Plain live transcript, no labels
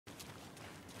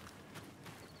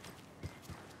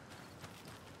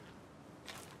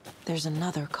There's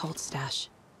another cult stash.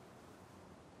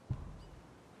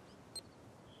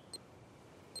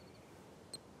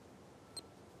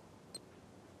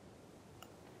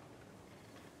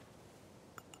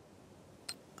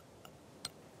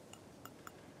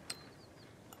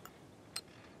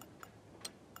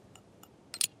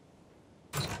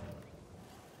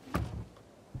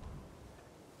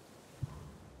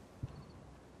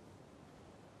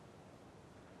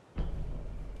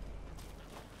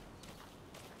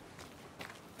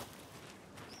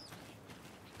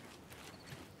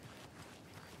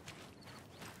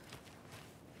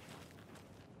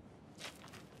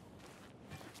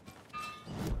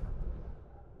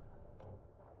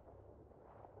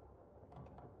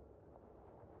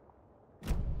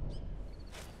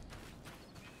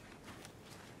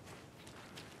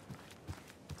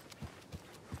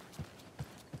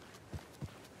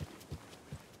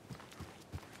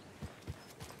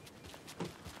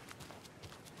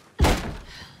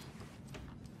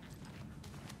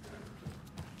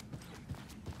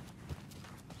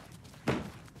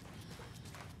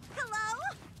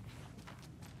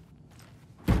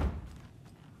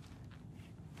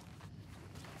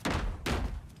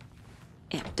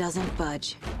 It doesn't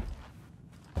budge.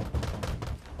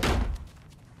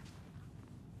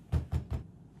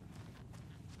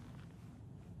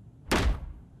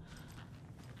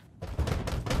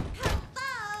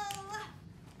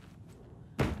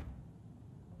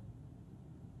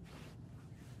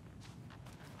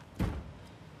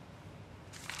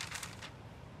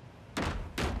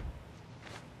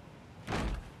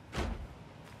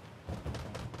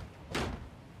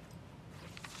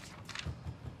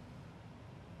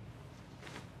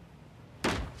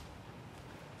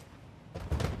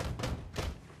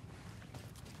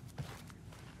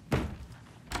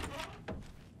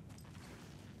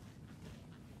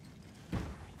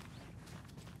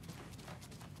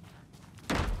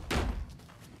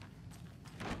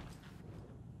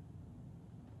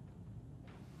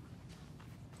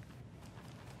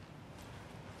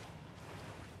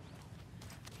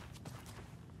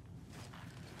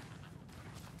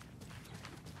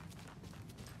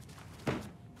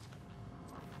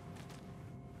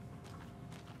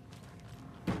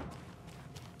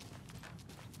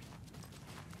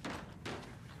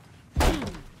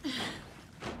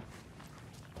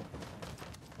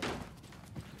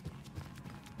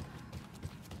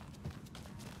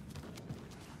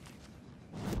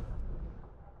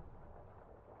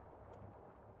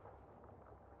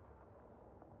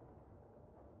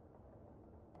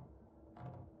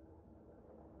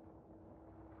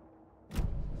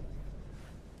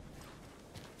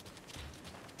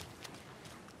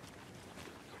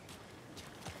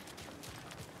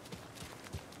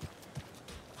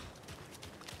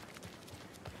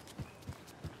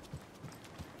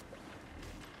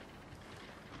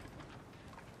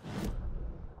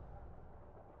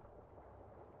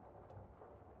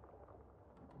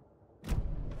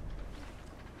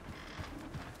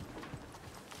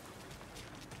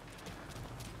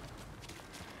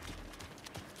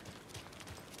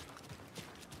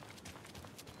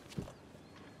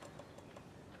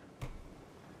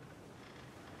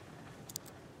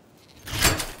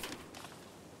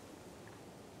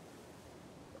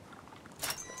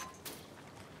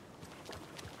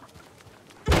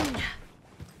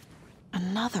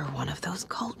 Another one of those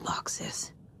cult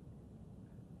boxes.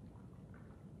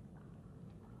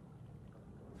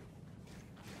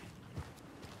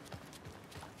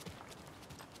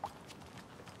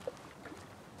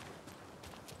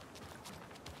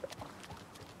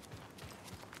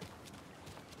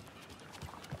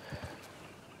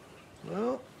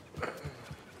 Well, at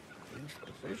least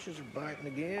the fishes are biting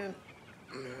again.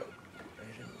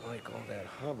 They didn't like all that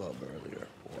hubbub earlier,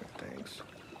 poor things.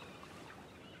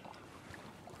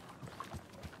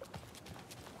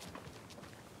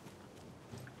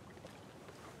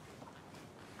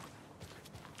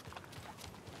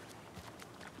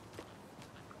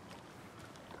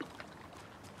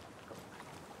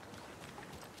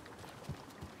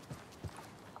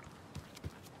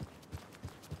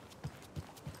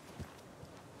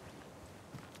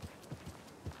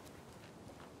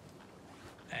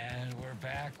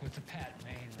 Back with the Pat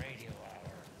Main Radio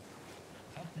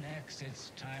Hour. Up next,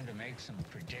 it's time to make some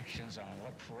predictions on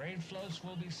what parade floats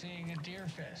we'll be seeing at Deer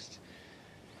Fest.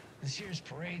 This year's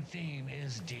parade theme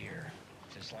is deer,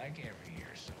 just like every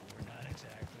year, so we're not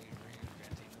exactly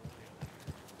reinventing the wheel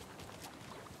here.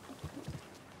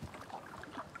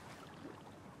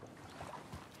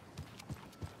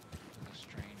 With a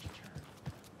strange. 「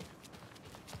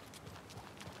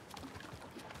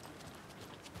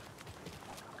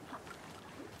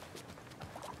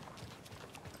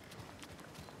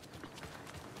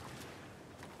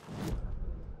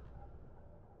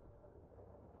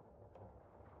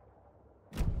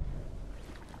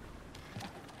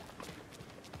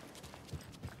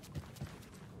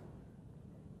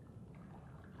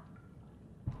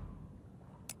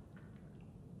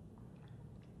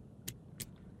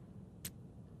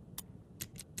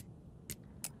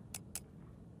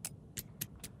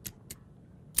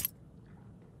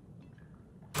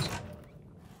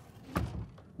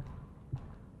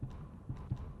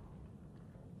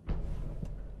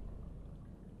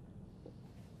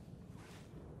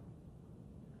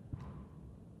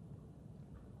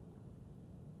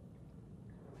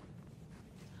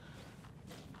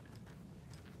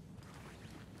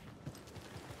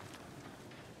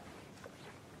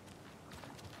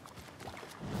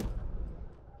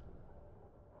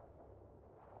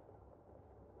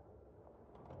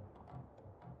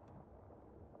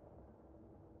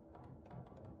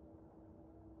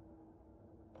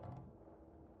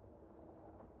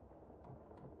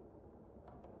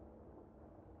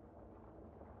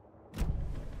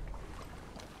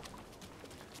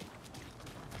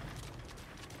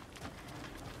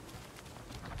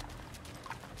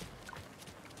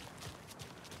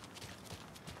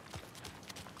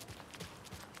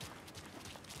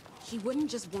He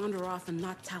wouldn't just wander off and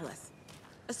not tell us.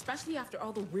 Especially after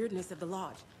all the weirdness at the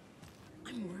lodge.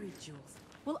 I'm worried, Jules.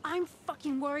 Well, I'm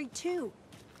fucking worried too.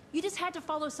 You just had to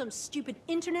follow some stupid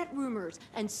internet rumors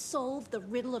and solve the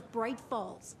riddle of Bright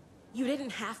Falls. You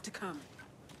didn't have to come.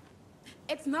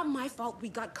 It's not my fault we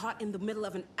got caught in the middle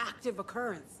of an active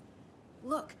occurrence.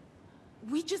 Look,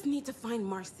 we just need to find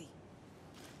Marcy.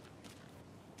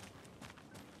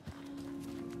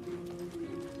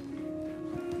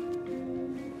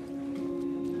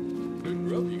 Good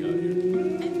grub you got here.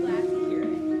 I'm glad to hear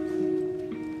it.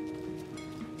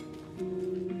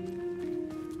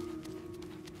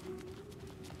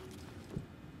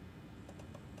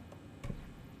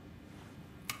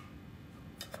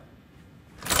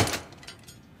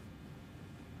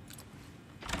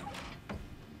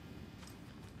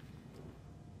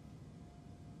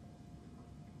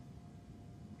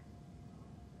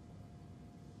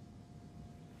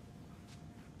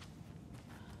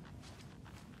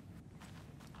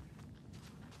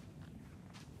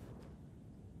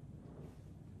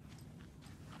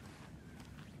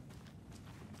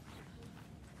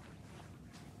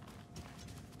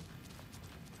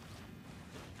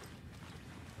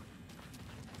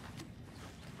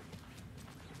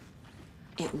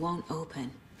 It won't open.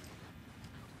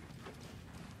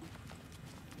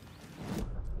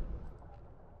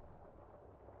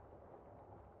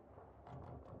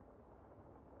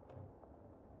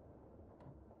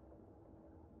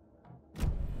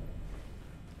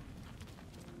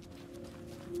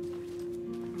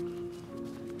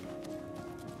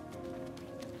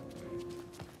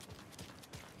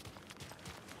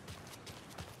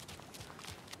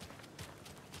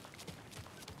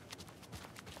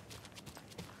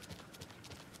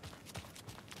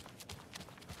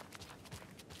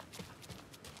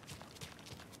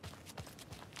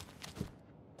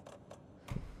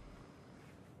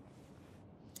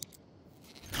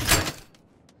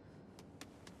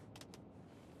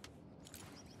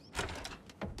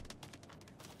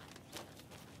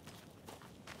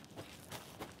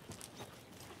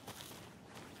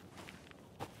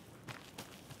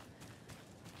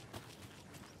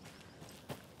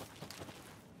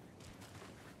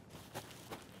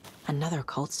 Another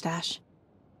cult stash?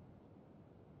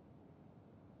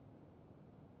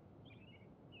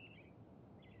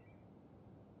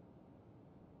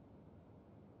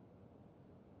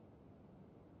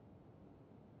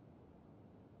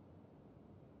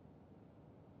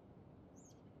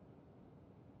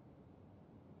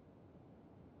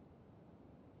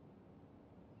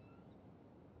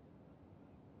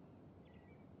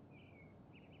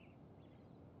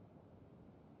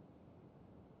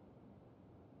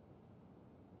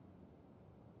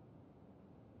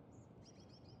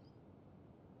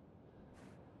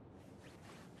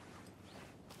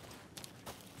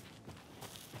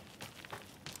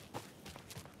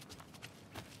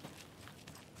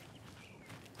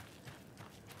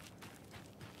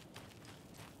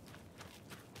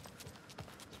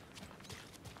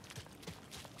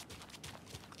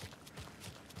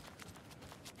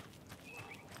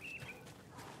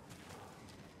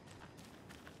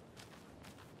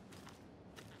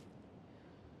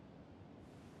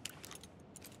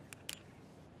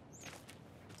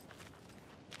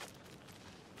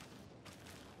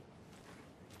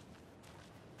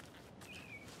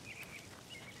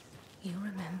 You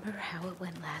remember how it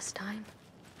went last time?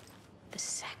 The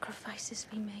sacrifices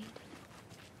we made?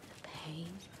 The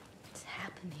pain? It's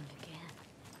happening again.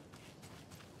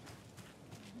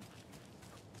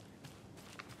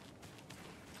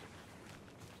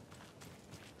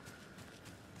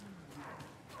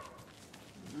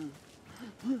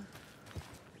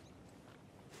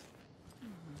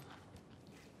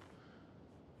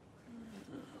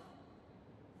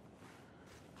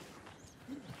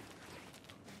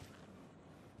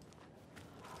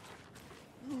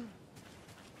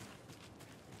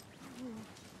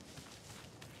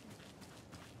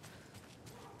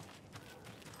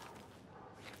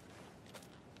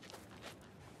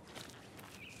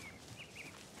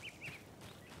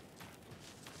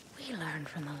 We learned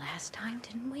from the last time,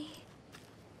 didn't we?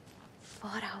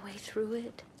 Fought our way through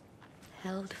it,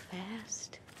 held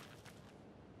fast.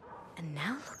 And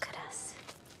now look at us,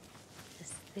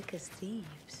 as thick as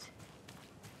thieves.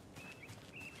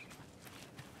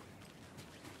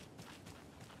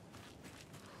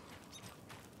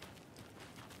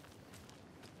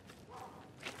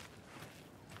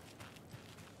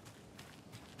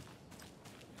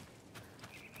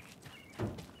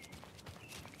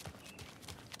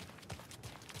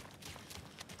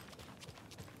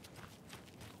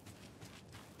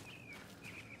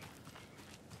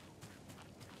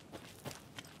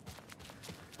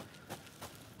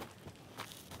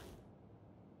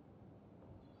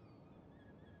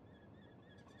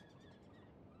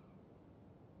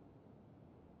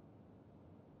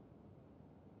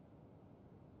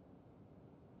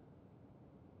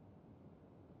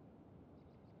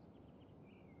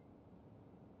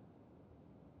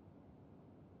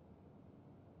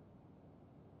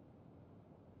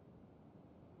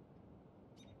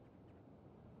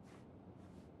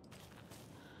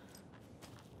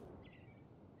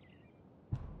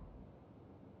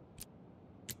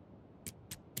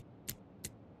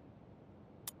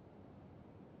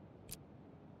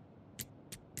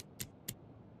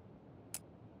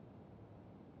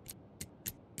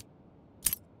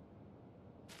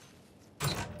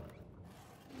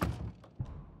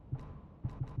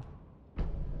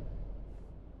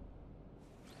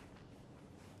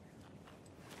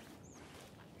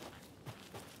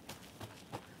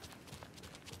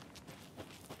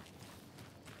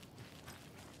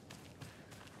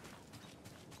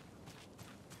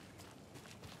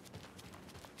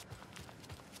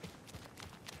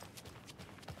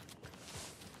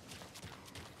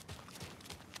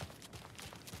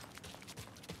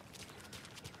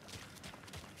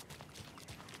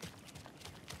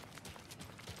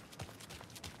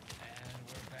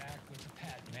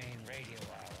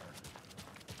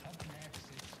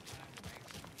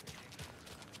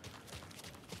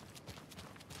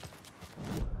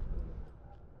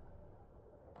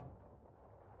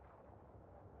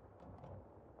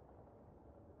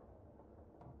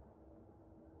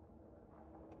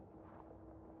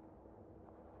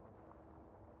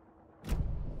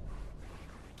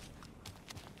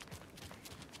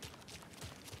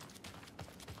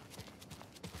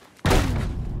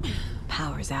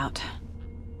 power's out.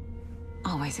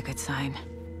 Always a good sign.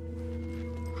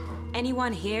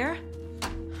 Anyone here?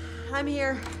 I'm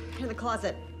here, in the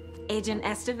closet. Agent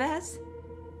Estevez?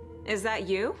 Is that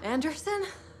you? Anderson?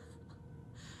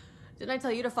 Didn't I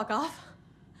tell you to fuck off?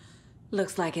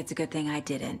 Looks like it's a good thing I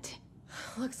didn't.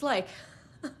 Looks like.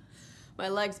 My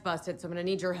leg's busted, so I'm gonna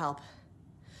need your help.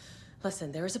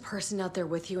 Listen, there is a person out there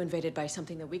with you invaded by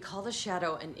something that we call the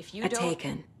Shadow, and if you don't...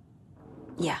 Taken.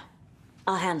 Yeah,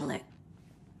 I'll handle it.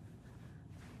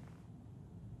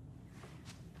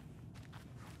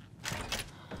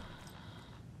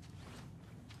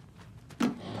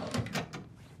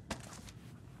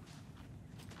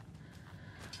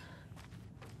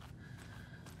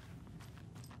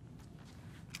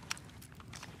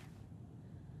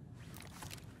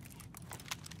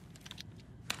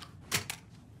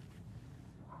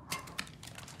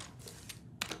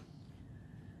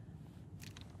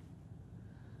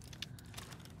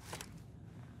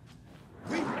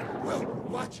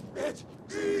 Watch it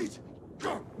eat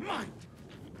your mind.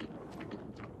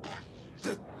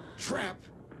 The trap.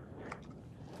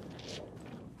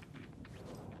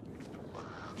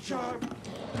 Sharp.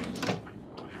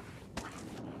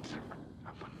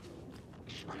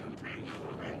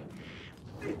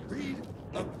 Read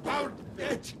about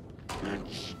it.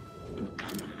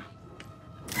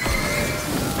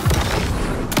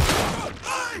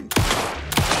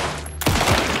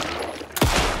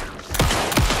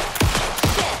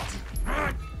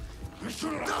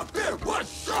 Stop there!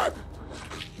 What's sharp?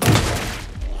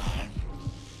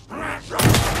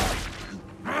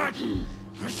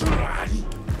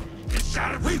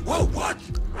 We whoa, what?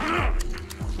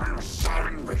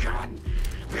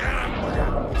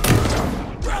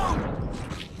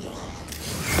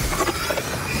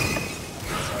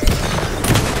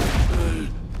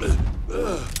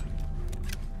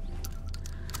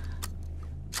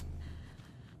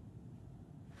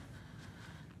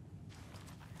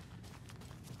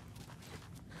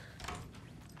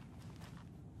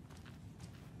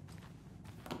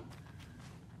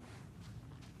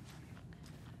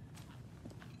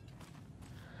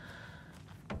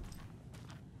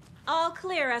 All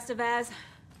clear, Estevez.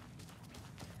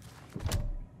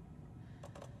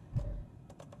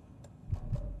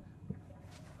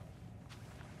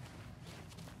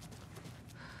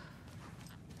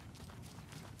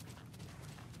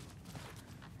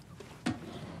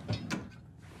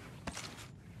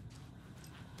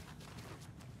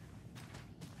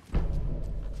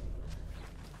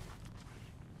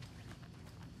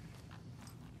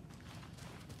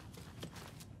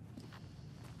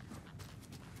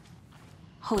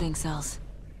 Holding cells.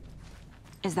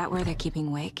 Is that where they're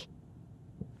keeping Wake?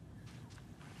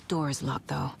 Door's locked,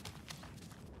 though.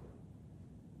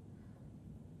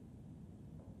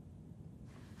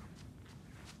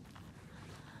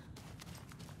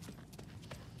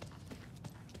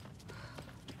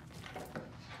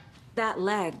 That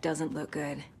leg doesn't look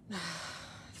good.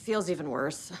 Feels even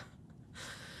worse.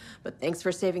 But thanks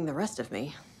for saving the rest of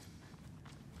me.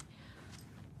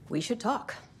 We should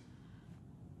talk.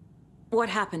 What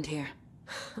happened here?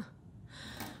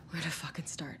 Where to fucking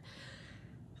start?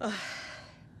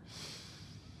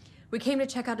 We came to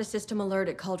check out a system alert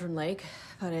at Cauldron Lake,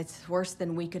 but it's worse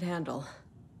than we could handle.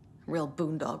 Real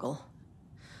boondoggle.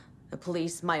 The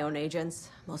police, my own agents,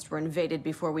 most were invaded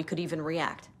before we could even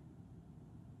react.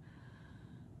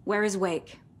 Where is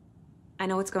Wake? I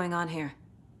know what's going on here.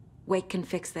 Wake can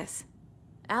fix this.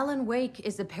 Alan Wake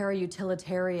is a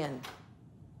para-utilitarian.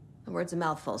 The word's a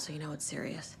mouthful, so you know it's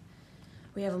serious.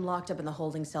 We have him locked up in the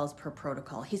holding cells per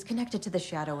protocol. He's connected to the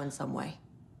Shadow in some way.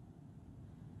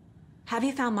 Have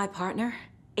you found my partner,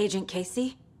 Agent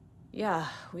Casey? Yeah,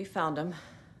 we found him.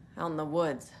 Out in the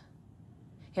woods.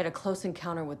 He had a close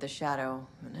encounter with the Shadow,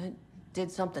 and it did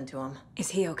something to him. Is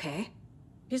he okay?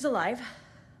 He's alive.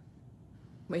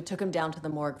 We took him down to the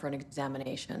morgue for an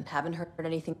examination. Haven't heard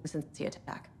anything since the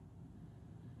attack.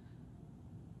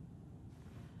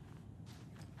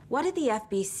 What did the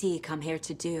FBC come here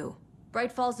to do?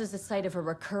 Bright Falls is the site of a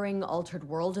recurring altered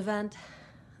world event.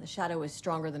 The Shadow is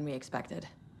stronger than we expected.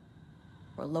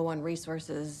 We're low on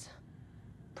resources,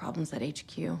 problems at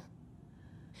HQ.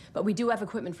 But we do have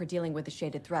equipment for dealing with the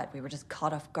shaded threat. We were just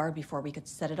caught off guard before we could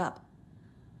set it up.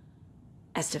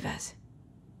 Estevez,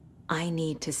 I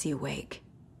need to see Wake.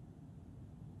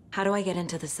 How do I get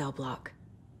into the cell block?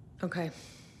 Okay.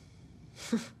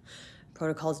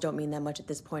 Protocols don't mean that much at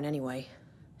this point anyway.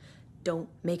 Don't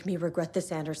make me regret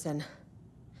this, Anderson.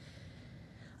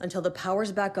 Until the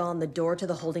power's back on, the door to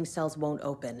the holding cells won't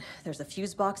open. There's a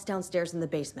fuse box downstairs in the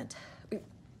basement.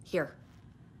 Here.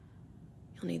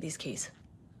 You'll need these keys.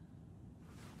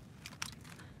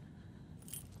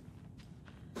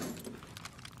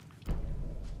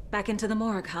 Back into the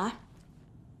morgue, huh?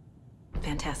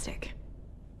 Fantastic.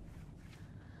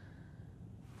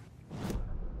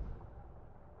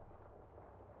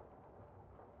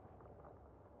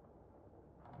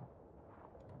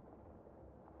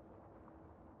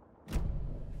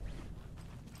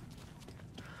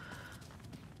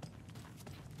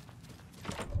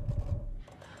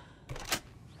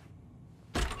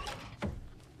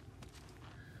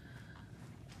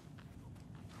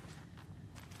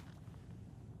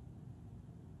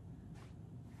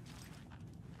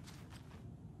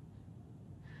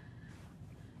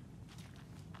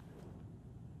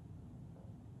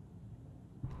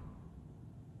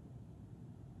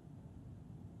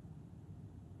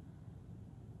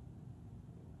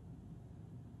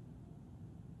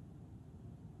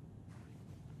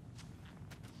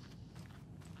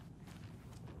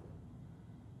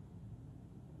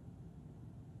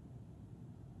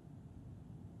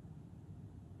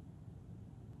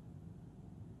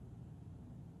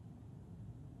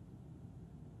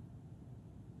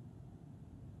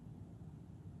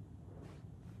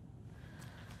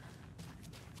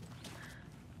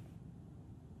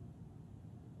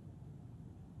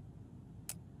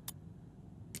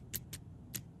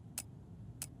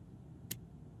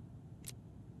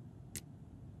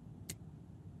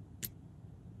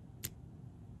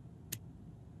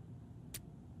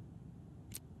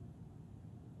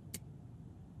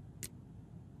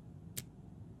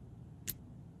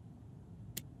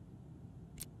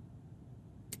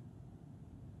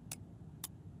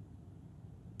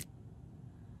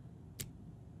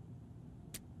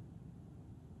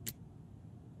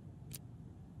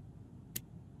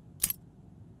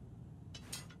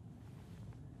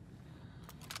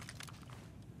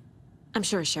 I'm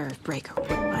sure Sheriff Braco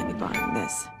wouldn't mind me borrowing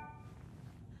this.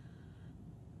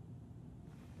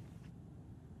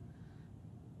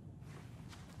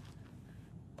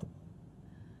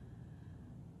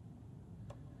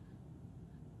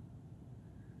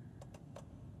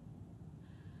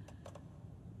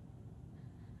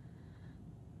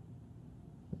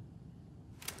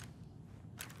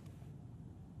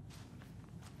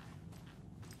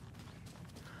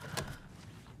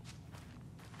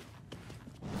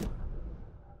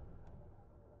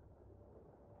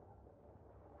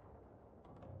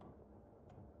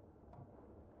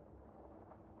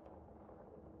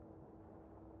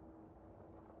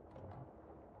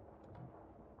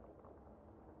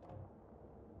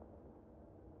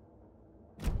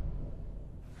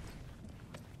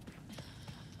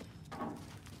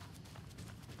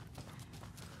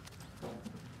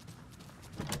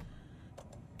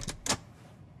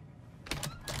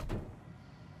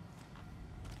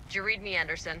 Did you read me,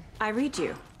 Anderson? I read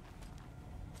you.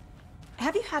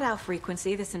 Have you had our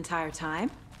frequency this entire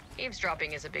time?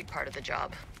 Eavesdropping is a big part of the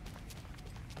job.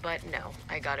 But no,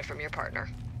 I got it from your partner.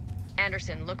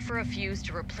 Anderson, look for a fuse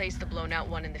to replace the blown out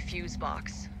one in the fuse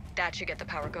box. That should get the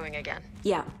power going again.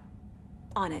 Yeah.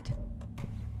 On it.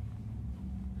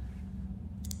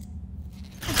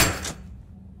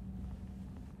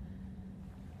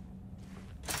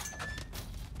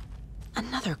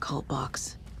 Another cult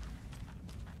box.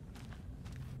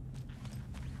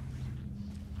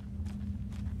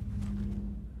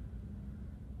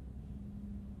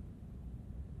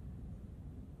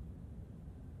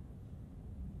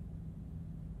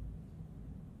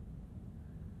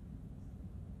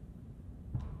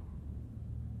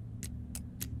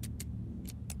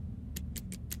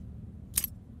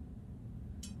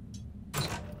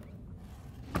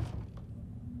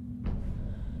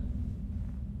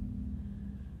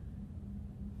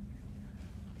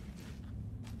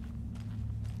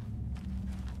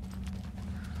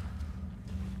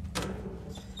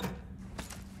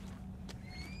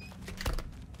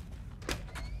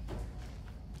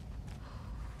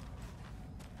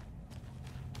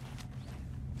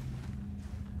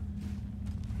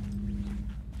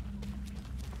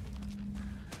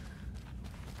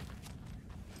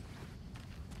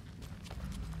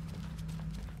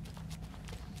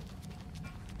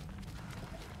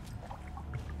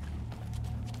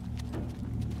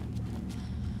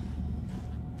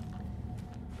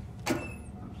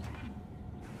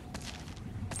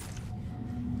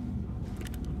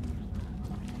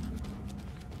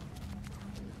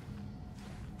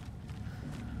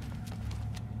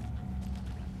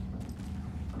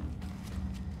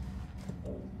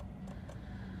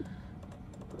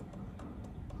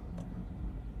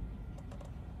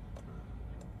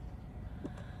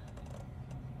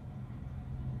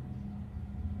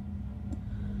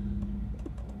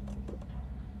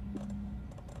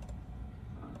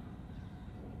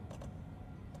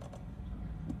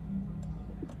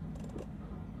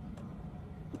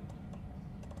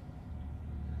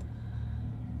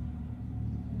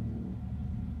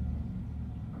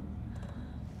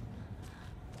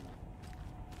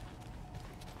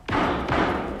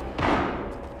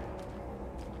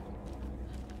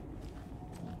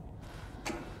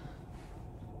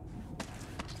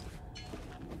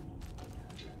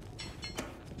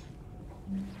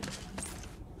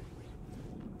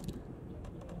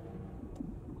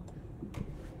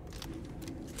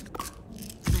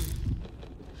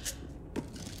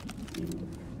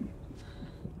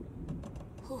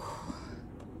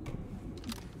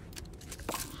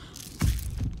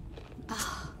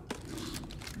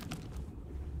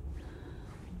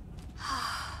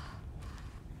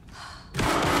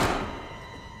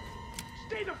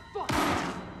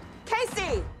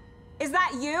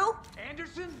 that you?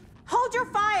 Anderson? Hold your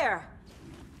fire!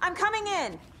 I'm coming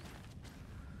in!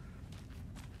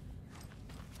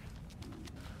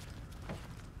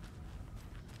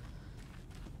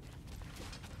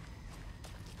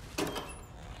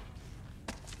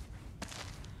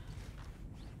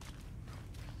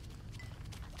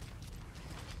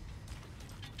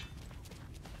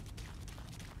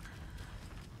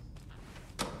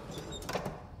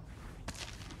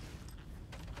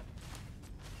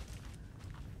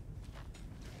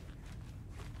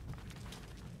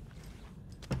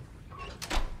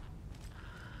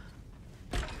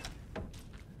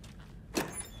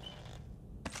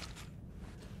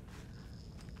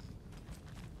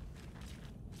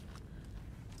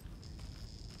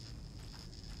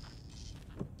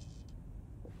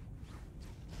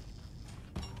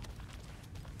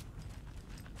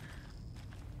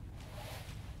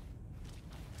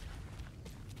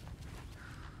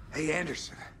 Hey,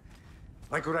 Anderson.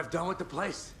 Like what I've done with the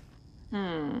place?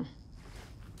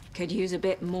 Could use a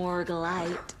bit more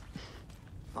light.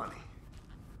 Funny.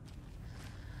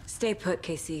 Stay put,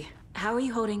 Casey. How are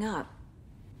you holding up?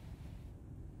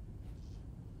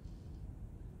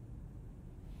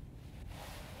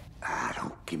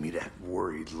 Don't give me that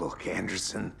worried look,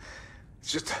 Anderson.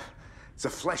 It's a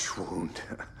flesh wound.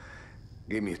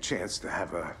 Gave me a chance to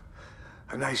have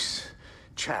a nice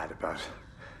chat about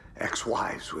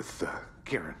ex-wives with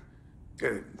Kiran.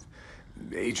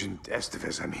 Agent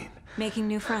Estevez, I mean. Making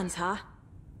new friends, huh?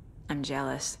 I'm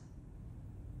jealous.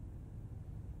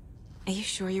 Are you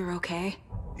sure you're okay?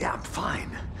 Yeah, I'm fine.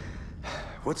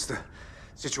 What's the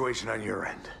situation on your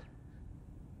end?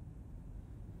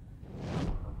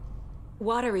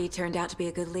 Watery turned out to be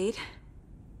a good lead.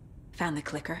 Found the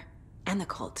clicker and the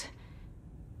cult.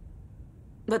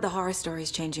 But the horror story's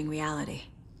changing reality.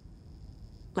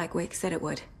 Like Wake said it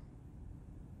would.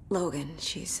 Logan,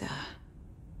 she's,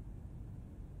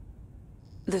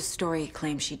 the story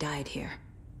claims she died here.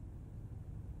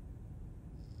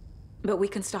 But we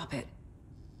can stop it.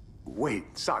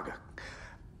 Wait, Saga.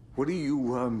 What do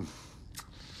you,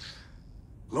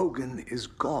 Logan is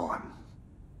gone.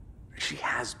 She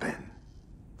has been.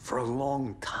 For a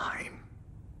long time.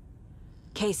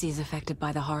 Casey's affected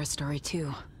by the horror story,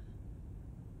 too.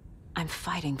 I'm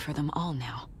fighting for them all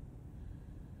now.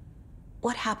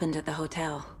 What happened at the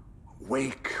hotel?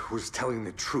 Wake was telling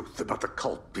the truth about the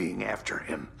cult being after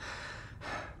him.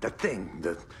 That thing,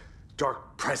 the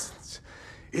dark presence,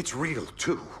 it's real,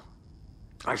 too.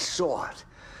 I saw it.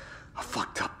 A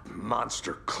fucked up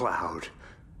monster cloud.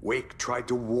 Wake tried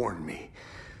to warn me.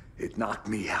 It knocked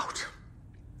me out.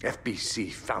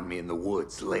 FBC found me in the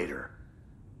woods later.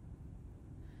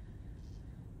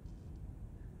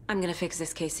 I'm gonna fix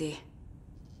this, Casey.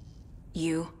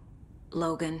 You,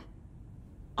 Logan,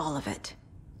 all of it.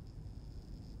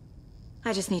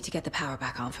 I just need to get the power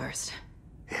back on first.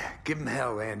 Yeah, give him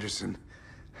hell, Anderson.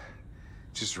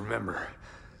 Just remember,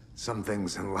 some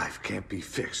things in life can't be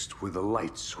fixed with a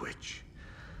light switch.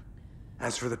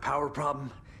 As for the power problem,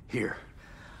 here.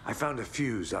 I found a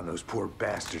fuse on those poor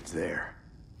bastards there.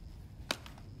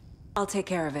 I'll take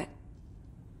care of it.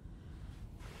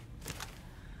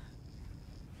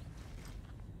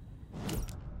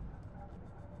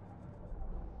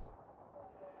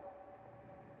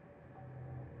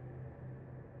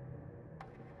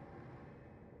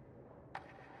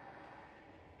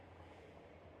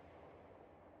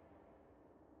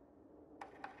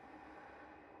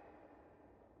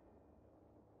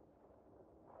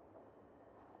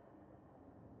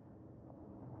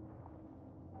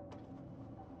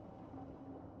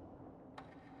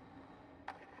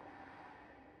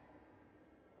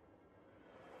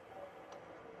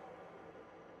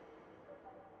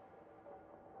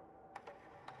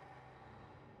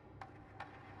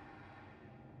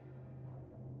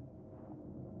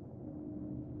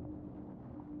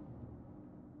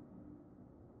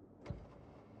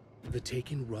 The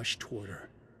Taken rushed toward her,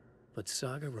 but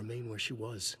Saga remained where she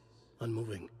was,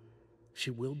 unmoving.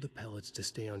 She willed the pellets to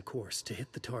stay on course, to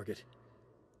hit the target.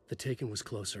 The Taken was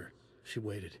closer. She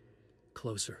waited.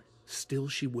 Closer. Still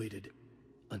she waited,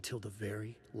 until the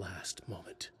very last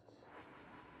moment.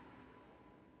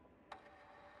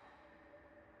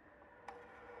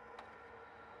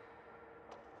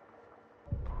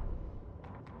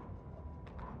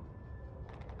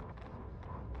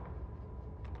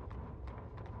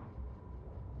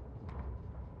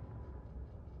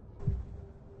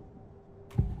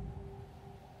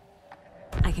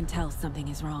 I can tell something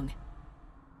is wrong.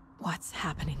 What's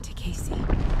happening to Casey?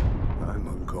 I'm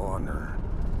a goner.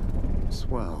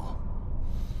 Swell.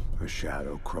 A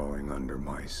shadow crawling under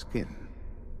my skin.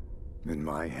 In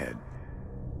my head.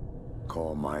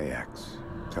 Call my ex.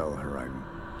 Tell her I'm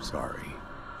sorry.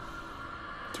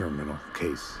 Terminal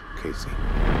case, Casey.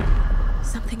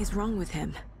 Something is wrong with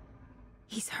him.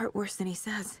 He's hurt worse than he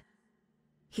says.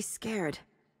 He's scared.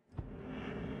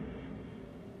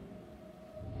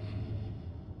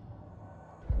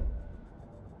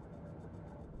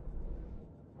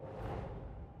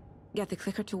 Get the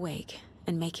clicker to Wake,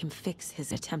 and make him fix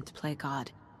his attempt to play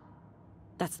God.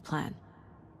 That's the plan.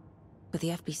 But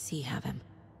the FBC have him.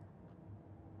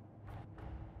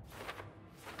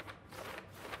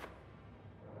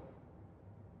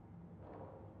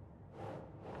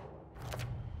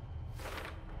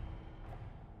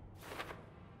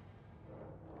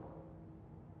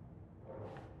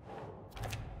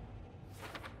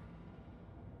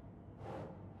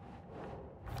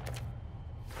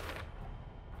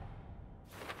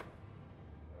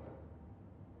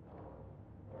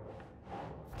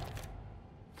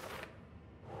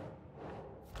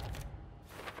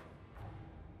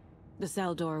 The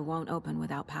cell door won't open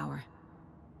without power.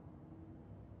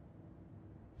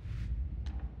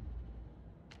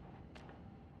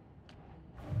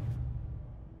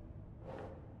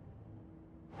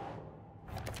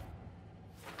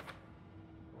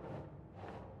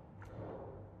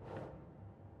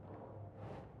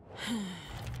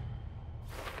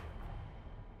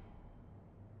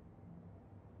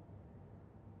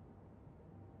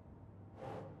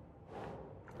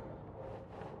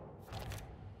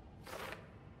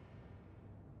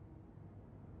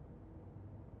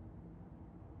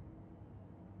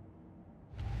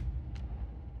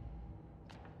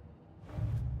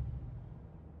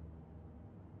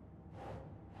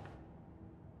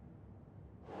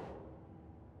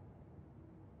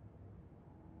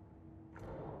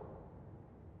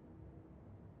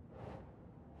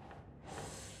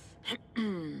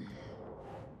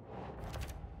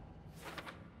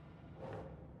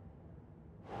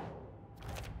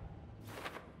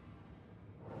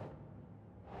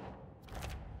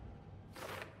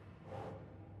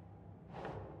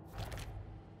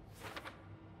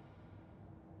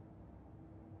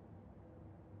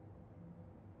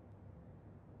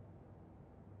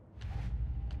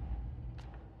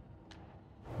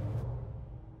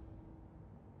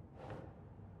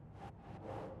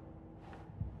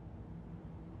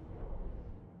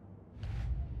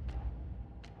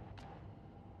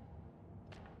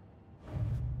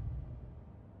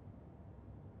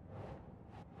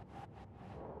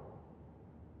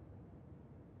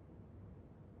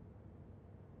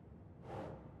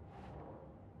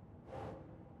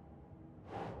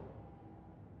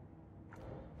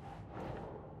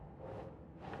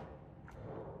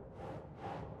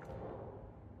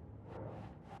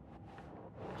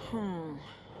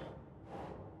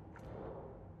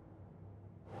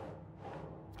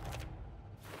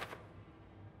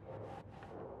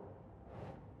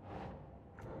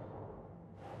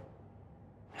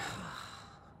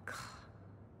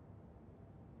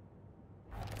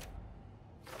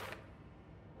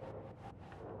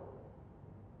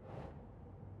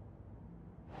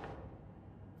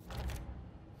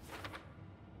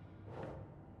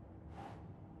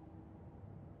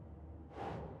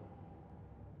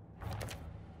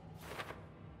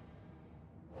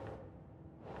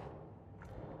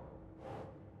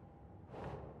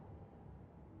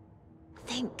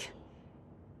 Think.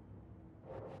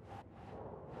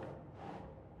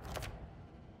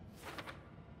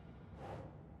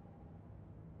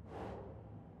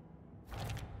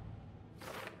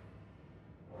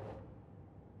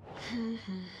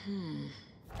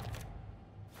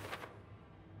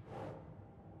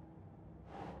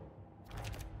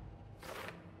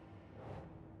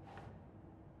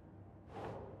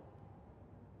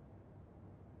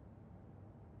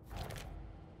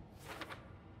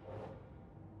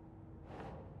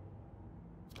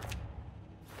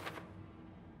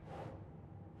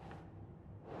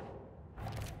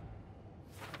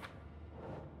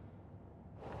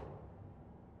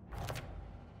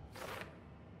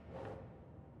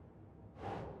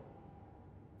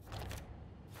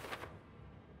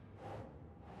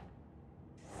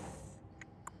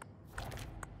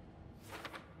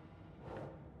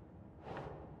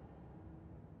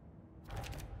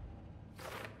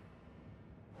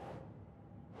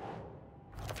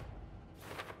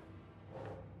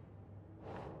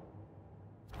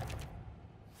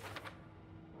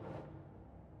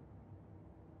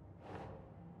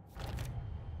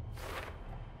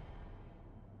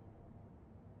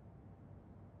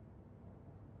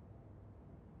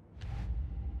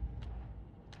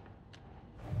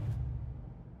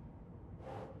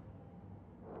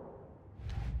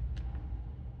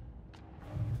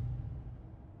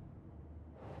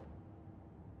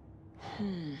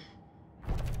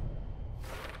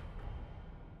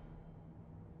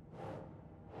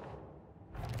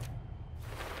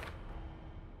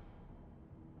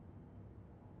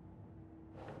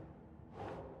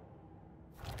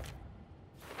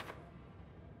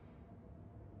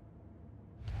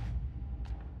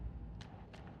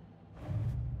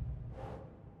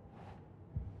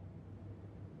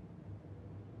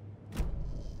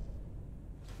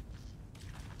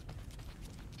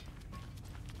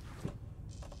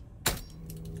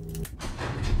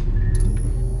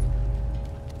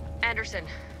 Anderson,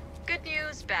 good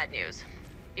news, bad news.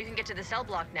 You can get to the cell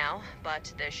block now,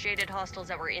 but the shaded hostiles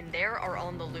that were in there are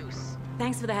on the loose.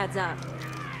 Thanks for the heads up.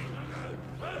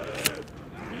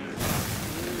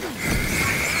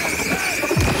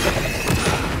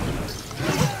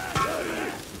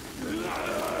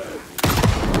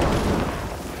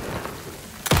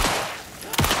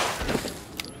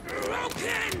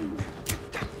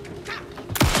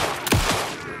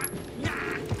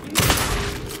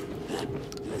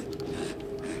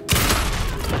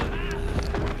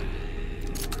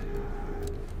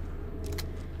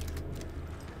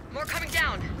 More coming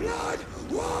down. Blood!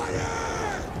 Water!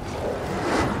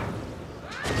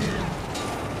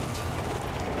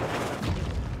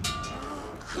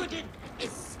 Couldn't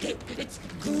escape its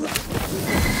grasp.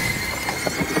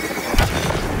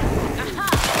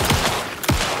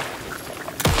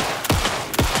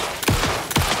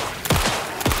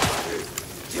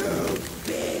 Too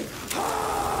big.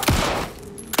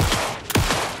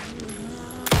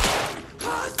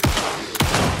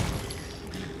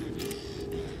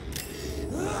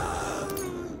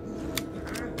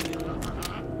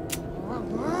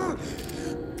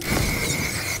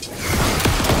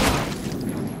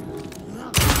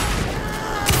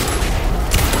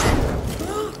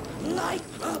 Like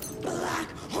a black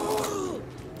hole.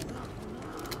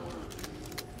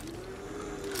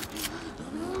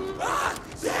 A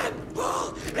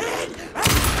simple in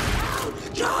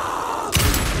out job.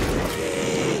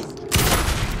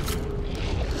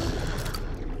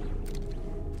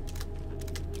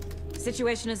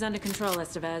 Situation is under control,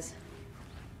 Estevez.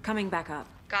 Coming back up.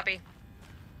 Copy.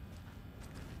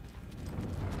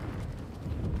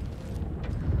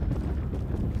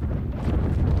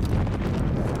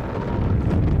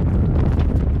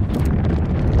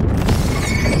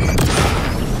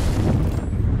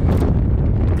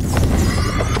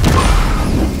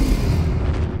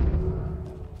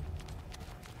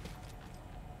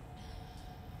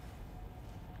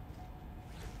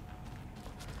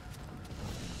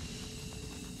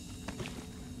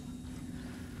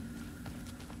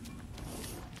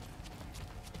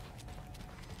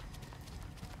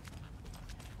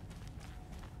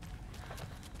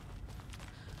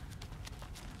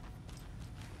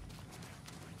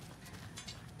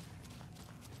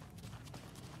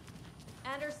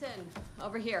 Anderson,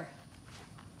 over here.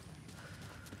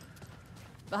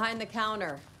 Behind the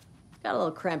counter. Got a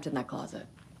little cramped in that closet.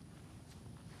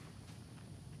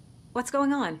 What's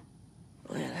going on?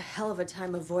 We had a hell of a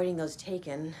time avoiding those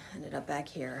taken. Ended up back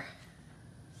here.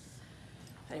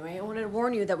 Anyway, I wanted to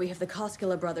warn you that we have the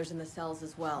Koskela brothers in the cells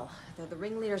as well. They're the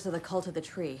ringleaders of the Cult of the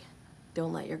Tree.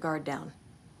 Don't let your guard down.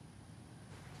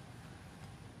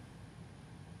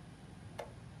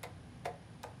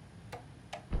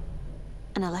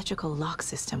 An electrical lock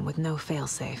system with no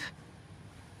failsafe.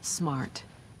 Smart.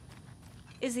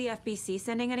 Is the FBC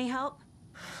sending any help?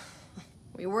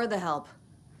 We were the help.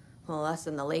 Well, us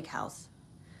in the lake house.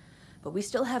 But we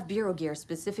still have Bureau gear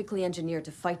specifically engineered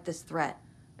to fight this threat.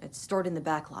 It's stored in the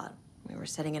backlot. We were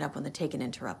setting it up when the Taken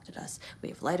interrupted us. We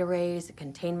have light arrays, a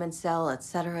containment cell,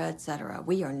 etc., etc.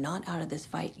 We are not out of this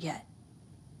fight yet.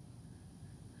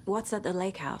 What's at the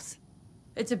lake house?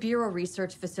 It's a Bureau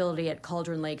research facility at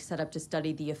Cauldron Lake set up to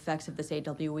study the effects of this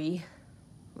AWE.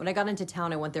 When I got into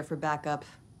town, I went there for backup.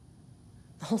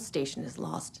 The whole station is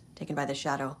lost, taken by the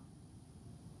Shadow.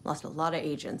 Lost a lot of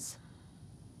agents.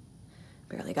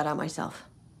 Barely got out myself.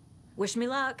 Wish me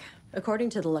luck. According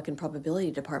to the Luck and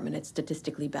Probability Department, it's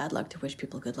statistically bad luck to wish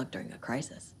people good luck during a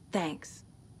crisis. Thanks.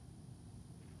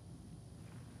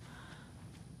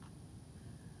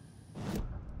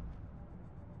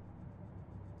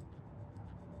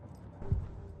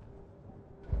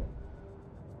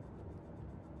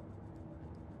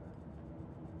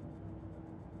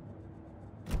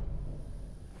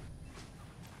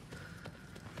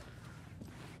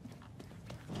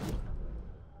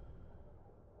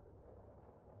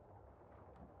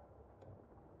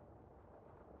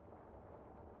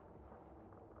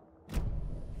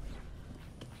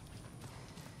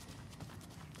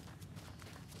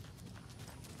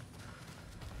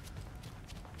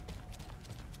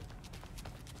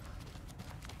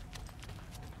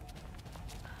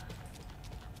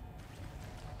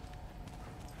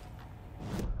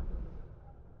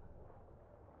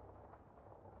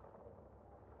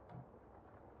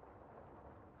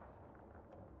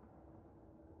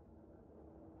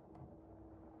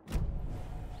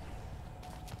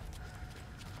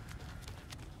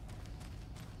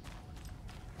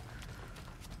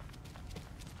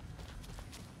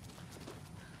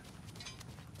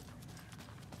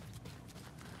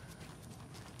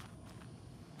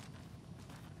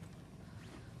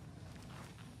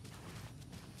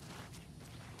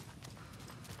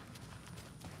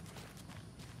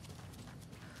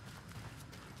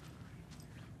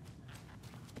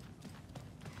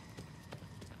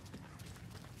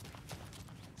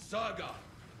 Saga.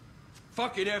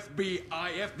 Fucking FBI,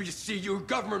 FBC, you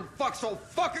government fucks all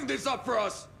fucking this up for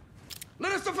us!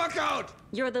 Let us the fuck out!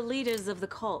 You're the leaders of the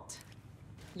cult.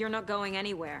 You're not going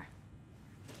anywhere.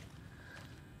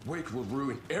 Wake will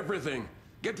ruin everything.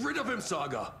 Get rid of him,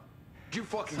 Saga. You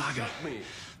fucking shot me.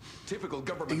 Typical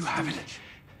government. You have it.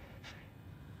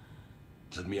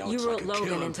 Let me out. You so I wrote can Logan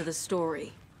kill him. into the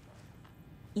story.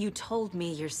 You told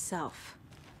me yourself.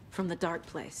 From the dark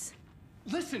place.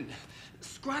 Listen,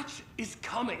 Scratch is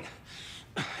coming.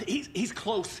 He's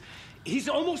close. He's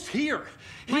almost here.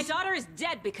 My daughter is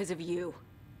dead because of you.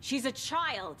 She's a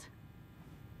child.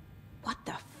 What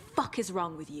the fuck is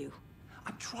wrong with you?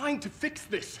 I'm trying to fix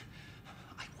this.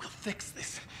 I will fix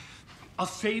this. I'll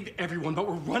save everyone, but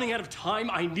we're running out of time.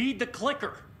 I need the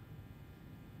clicker.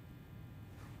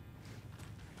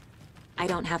 I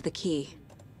don't have the key.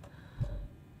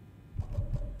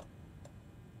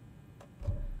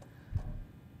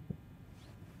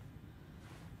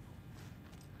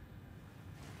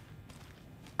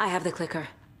 I have the clicker.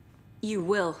 You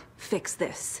will fix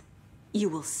this. You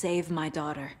will save my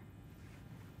daughter.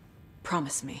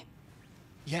 Promise me.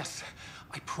 Yes,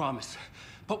 I promise.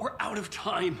 But we're out of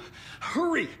time.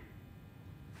 Hurry!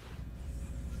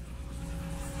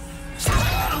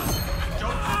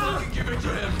 Don't fucking give it to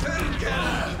him! Let him get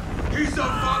him! He's a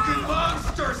fucking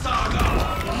monster, Saga!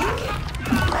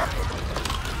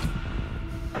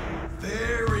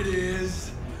 There it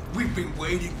is! We've been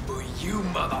waiting for you,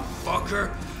 motherfucker!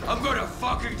 I'm gonna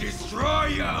fucking destroy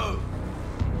you!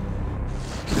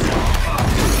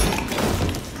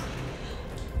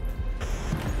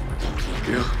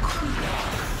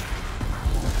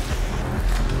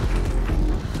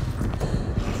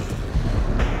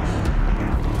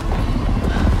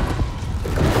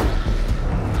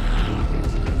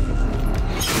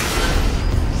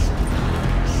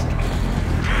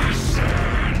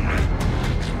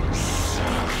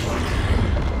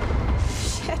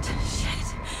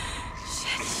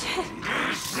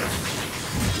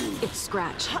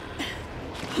 Scratch.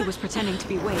 He was pretending to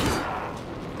be Wade.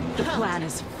 The plan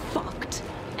is fucked.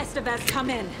 Estevez, come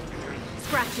in.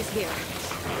 Scratch is here.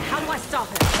 How do I stop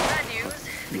him? Bad news.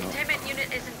 The containment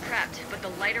unit isn't prepped, but the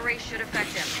light array should affect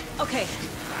him. Okay.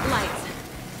 Lights.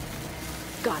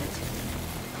 Got it.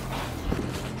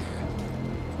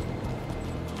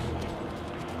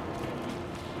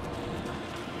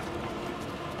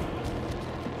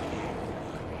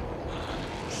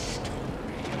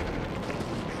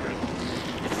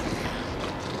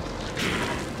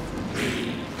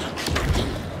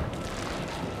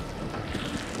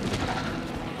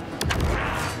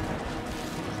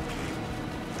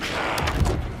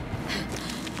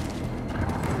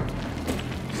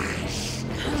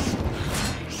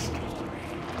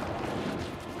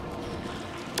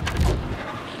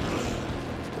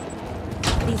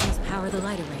 Power the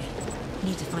light array.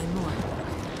 Need to find more.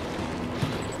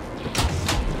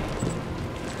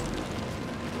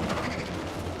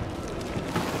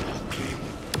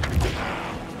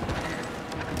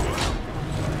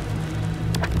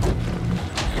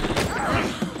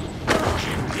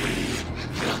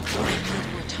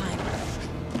 More time.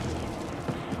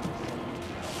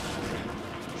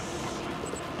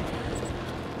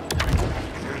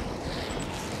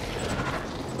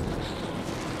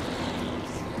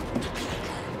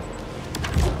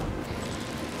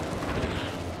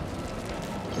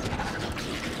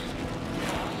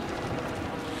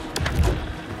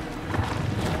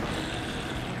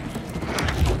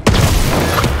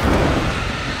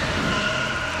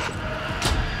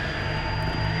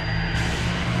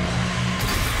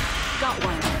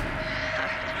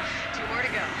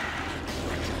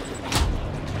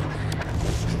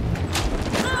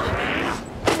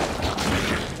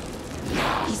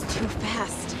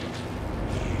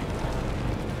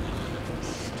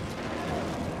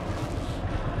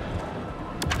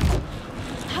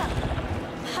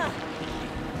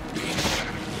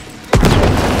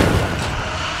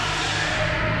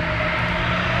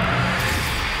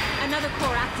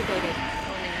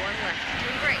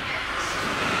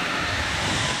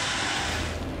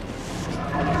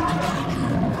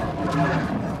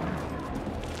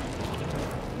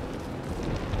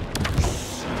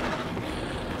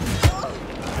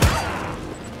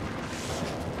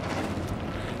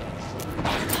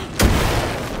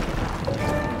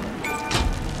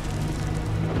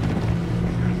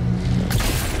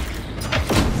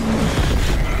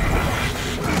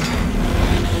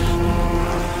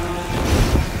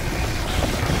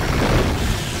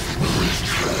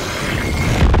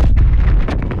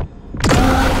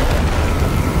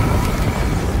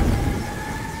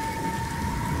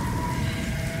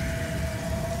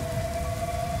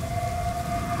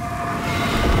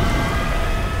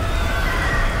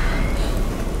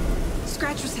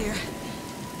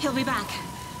 She'll be back.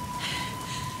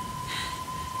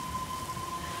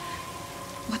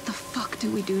 What the fuck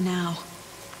do we do now?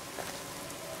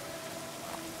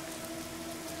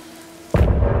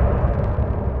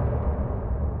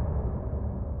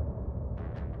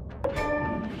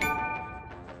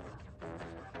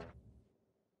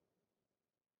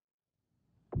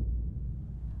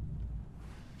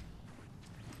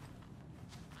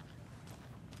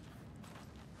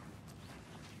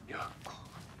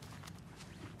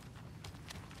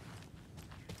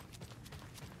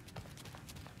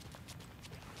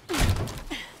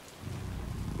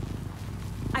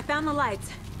 I found the lights.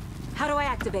 How do I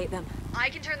activate them? I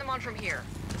can turn them on from here,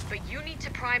 but you need to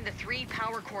prime the 3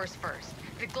 power cores first.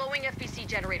 The glowing FBC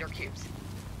generator cubes.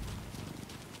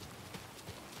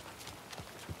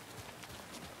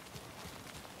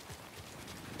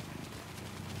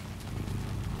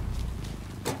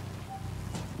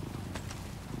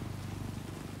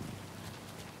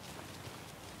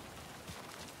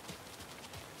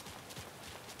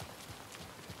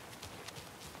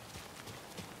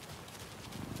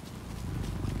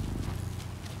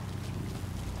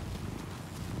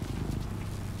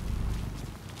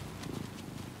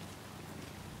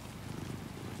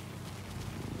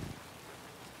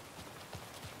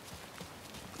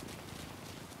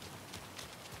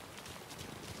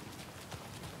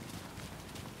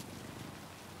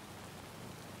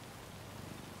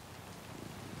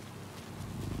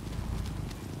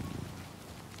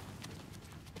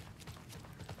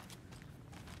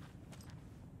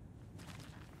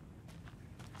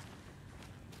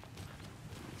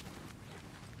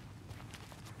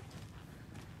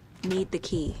 Need the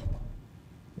key.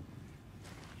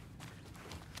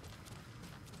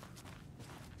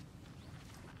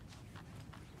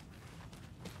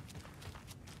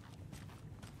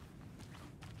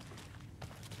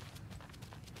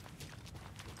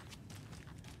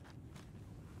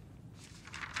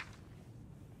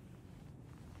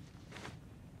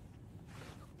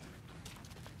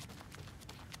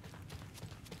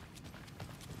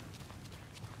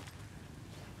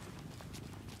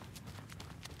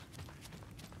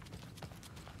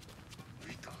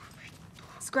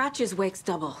 Scratch is Wake's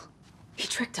double. He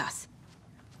tricked us.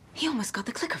 He almost got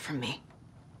the clicker from me.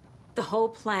 The whole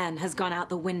plan has gone out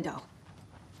the window.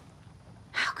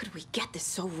 How could we get this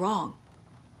so wrong?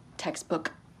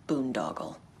 Textbook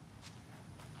boondoggle.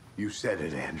 You said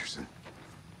it, Anderson.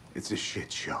 It's a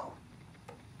shit show.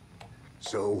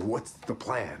 So what's the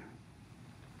plan?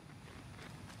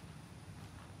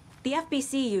 The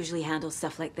FBC usually handles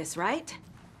stuff like this, right?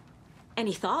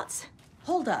 Any thoughts?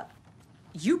 Hold up.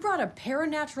 You brought a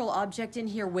paranatural object in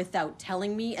here without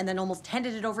telling me and then almost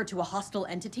handed it over to a hostile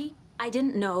entity? I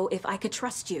didn't know if I could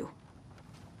trust you.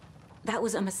 That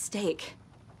was a mistake.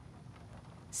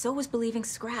 So was believing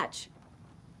Scratch.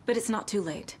 But it's not too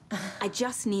late. I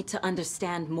just need to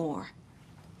understand more.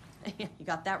 You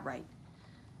got that right.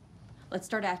 Let's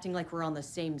start acting like we're on the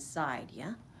same side,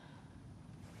 yeah?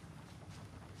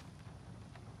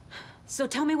 So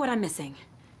tell me what I'm missing.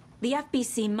 The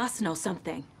FBC must know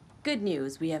something. Good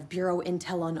news, we have Bureau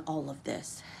intel on all of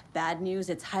this. Bad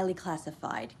news, it's highly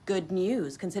classified. Good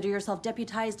news, consider yourself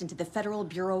deputized into the Federal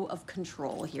Bureau of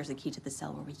Control. Here's a key to the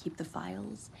cell where we keep the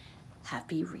files.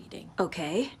 Happy reading.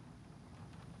 Okay.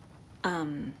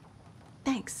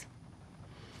 Thanks.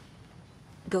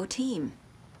 Go team.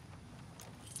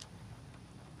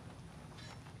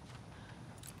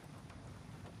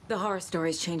 The horror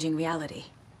story's changing reality.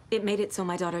 It made it so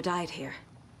my daughter died here,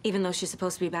 even though she's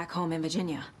supposed to be back home in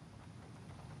Virginia.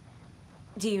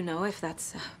 Do you know if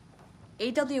that's...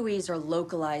 AWEs are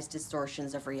localized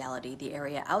distortions of reality. The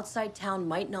area outside town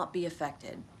might not be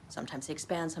affected. Sometimes they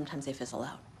expand, sometimes they fizzle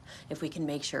out. If we can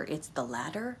make sure it's the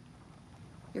latter,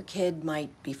 your kid might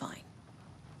be fine.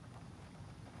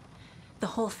 The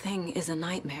whole thing is a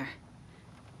nightmare.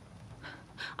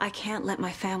 I can't let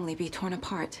my family be torn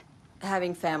apart.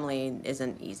 Having family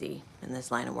isn't easy in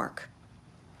this line of work.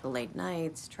 The late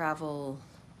nights, travel,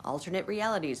 alternate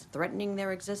realities threatening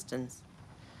their existence.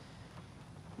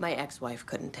 My ex-wife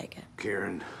couldn't take it.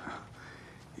 Kiran,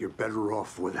 you're better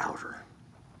off without her.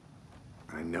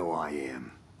 I know I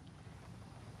am.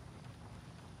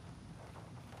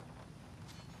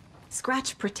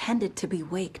 Scratch pretended to be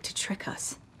Wake to trick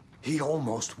us. He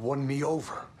almost won me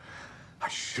over. I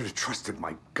should have trusted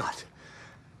my gut.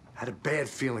 Had a bad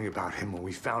feeling about him when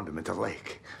we found him at the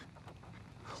lake.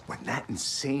 When that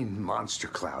insane monster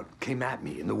cloud came at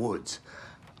me in the woods,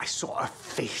 I saw a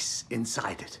face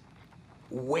inside it.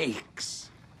 Wake's.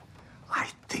 I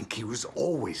think he was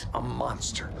always a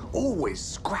monster. Always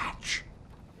Scratch.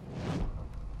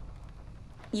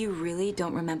 You really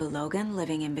don't remember Logan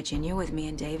living in Virginia with me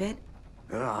and David?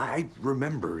 I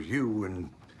remember you and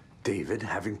David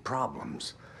having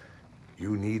problems.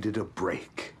 You needed a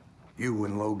break. You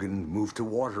and Logan moved to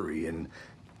Watery and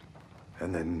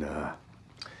then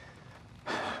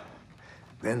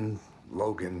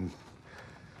Logan,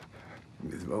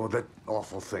 well, that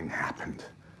awful thing happened.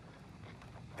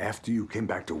 After you came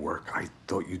back to work, I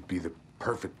thought you'd be the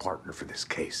perfect partner for this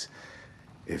case,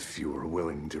 if you were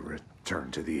willing to return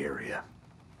to the area.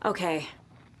 Okay.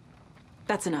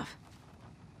 That's enough.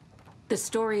 The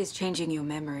story is changing your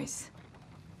memories.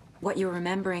 What you're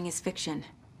remembering is fiction.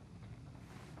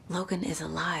 Logan is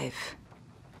alive.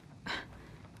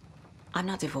 I'm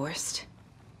not divorced.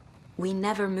 We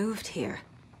never moved here.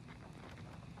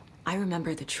 I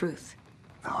remember the truth.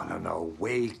 No.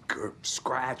 Wake or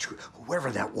Scratch, whoever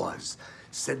that was,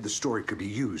 said the story could be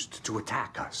used to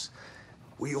attack us.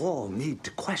 We all need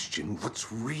to question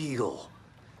what's real.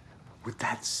 With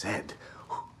that said,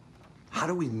 how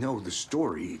do we know the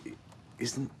story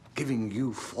isn't giving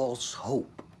you false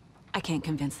hope? I can't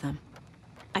convince them.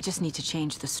 I just need to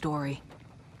change the story.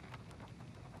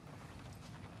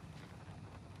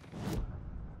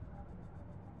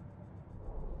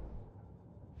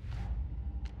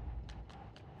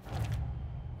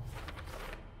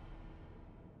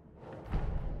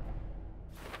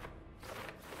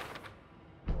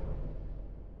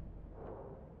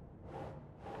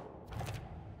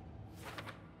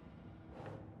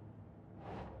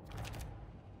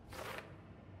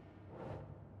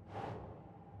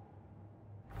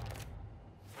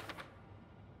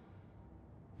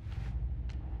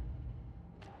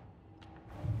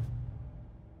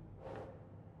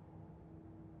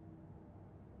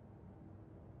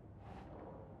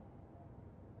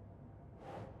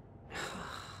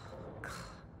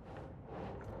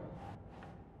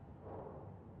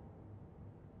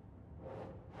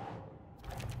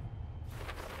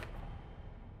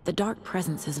 The dark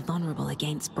presence is vulnerable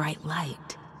against bright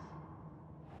light.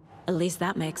 At least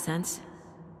that makes sense.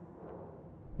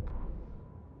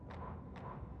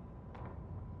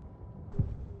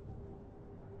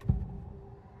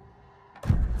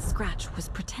 Scratch was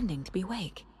pretending to be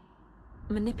Wake,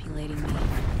 manipulating me.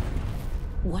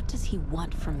 What does he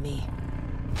want from me?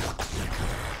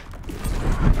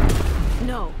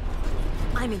 No!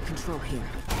 I'm in control here.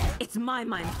 It's my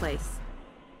mind place.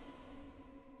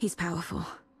 He's powerful.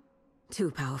 Too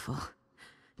powerful.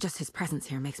 Just his presence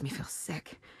here makes me feel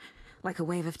sick. Like a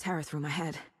wave of terror through my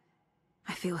head.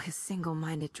 I feel his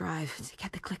single-minded drive to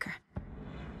get the clicker.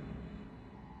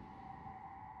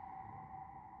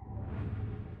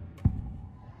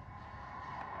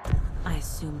 I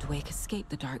assumed Wake escaped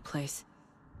the dark place.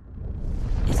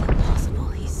 Is it possible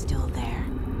he's still there?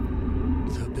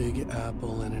 The Big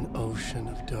Apple in an ocean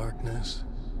of darkness.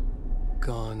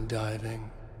 Gone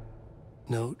diving.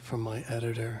 Note from my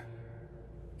editor.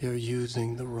 You're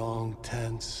using the wrong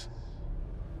tense.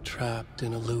 Trapped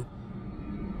in a loop.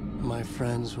 My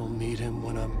friends will meet him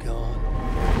when I'm gone.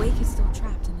 Wake is still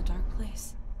trapped in the dark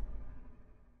place.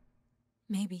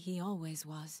 Maybe he always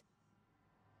was.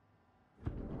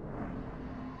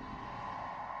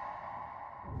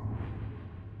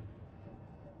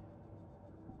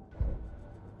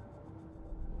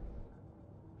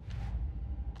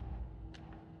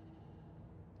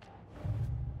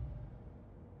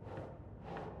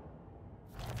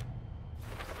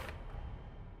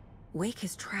 Wake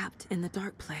is trapped in the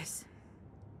dark place.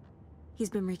 He's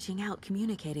been reaching out,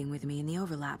 communicating with me in the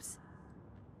overlaps.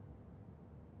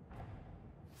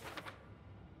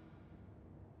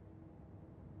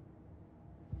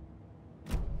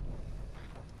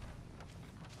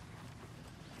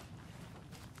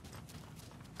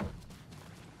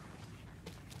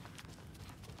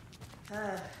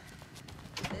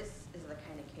 This is the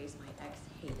kind of case my ex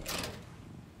hated.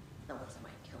 No one's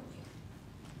might kill me.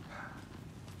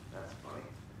 That's funny.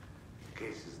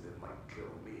 Cases that might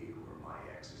kill me were my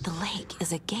exes. The lake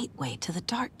is a gateway to the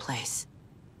dark place.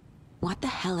 What the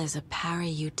hell is a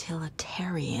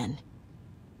para-utilitarian?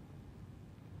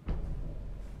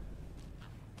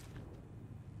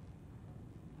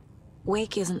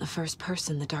 Wake isn't the first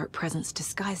person the dark presence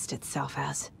disguised itself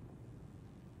as.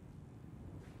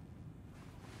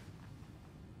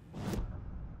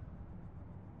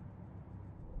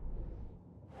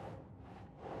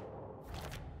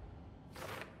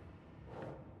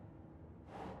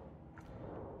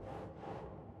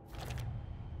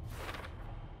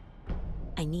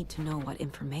 I need to know what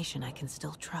information I can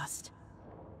still trust.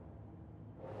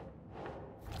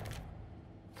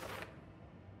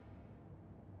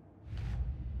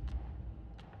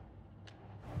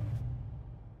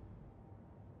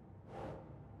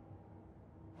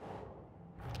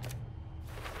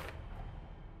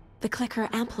 The clicker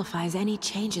amplifies any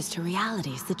changes to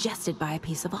reality suggested by a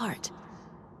piece of art.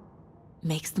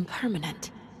 Makes them permanent.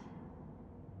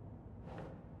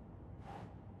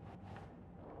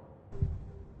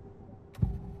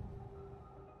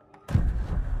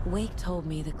 Wake told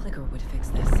me the clicker would fix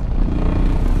this.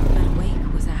 But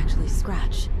Wake was actually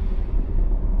Scratch.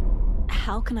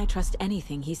 How can I trust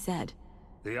anything he said?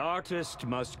 The artist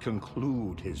must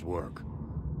conclude his work.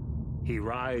 He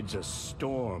rides a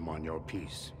storm on your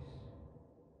piece.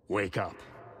 Wake up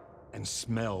and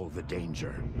smell the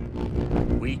danger.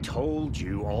 We told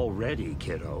you already,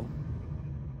 kiddo.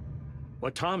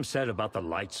 What Tom said about the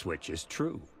light switch is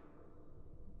true.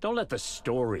 Don't let the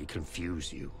story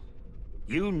confuse you.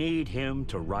 You need him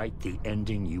to write the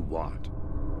ending you want.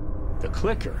 The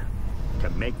clicker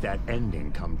can make that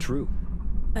ending come true.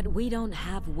 But we don't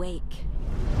have Wake.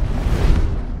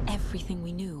 Everything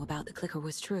we knew about the clicker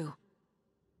was true.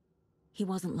 He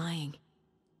wasn't lying.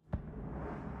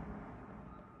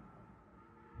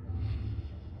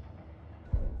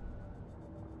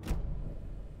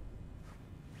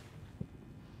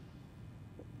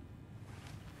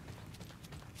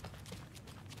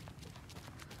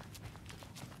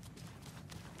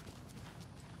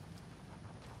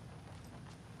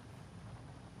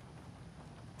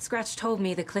 Scratch told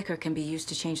me the clicker can be used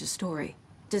to change the story.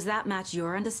 Does that match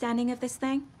your understanding of this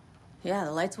thing? Yeah,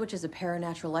 the light switch is a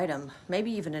paranatural item,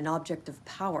 maybe even an object of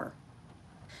power.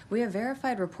 We have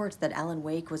verified reports that Alan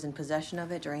Wake was in possession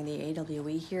of it during the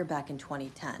AWE here back in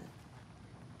 2010.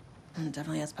 It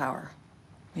definitely has power.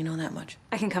 We know that much.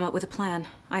 I can come up with a plan.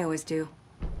 I always do.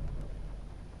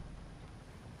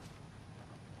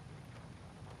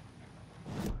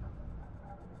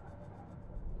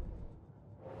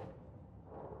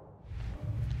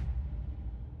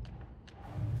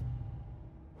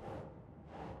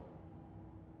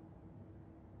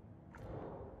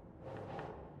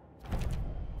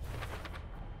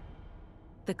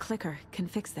 The clicker can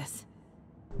fix this.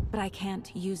 But I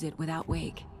can't use it without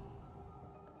Wake.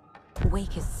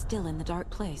 Wake is still in the dark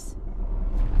place.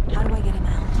 How do I get him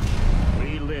out?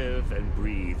 We live and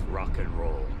breathe rock and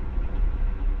roll.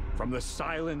 From the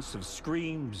silence of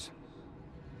screams,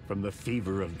 from the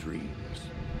fever of dreams.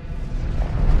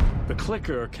 The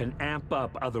clicker can amp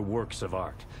up other works of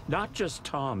art, not just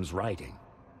Tom's writing.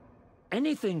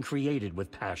 Anything created with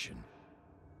passion.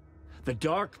 The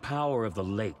dark power of the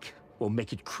lake will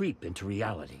make it creep into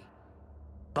reality.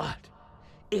 But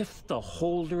if the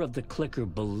holder of the clicker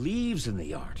believes in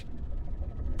the art,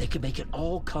 they can make it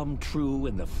all come true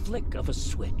in the flick of a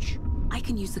switch. I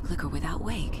can use the clicker without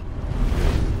Wake.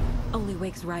 Only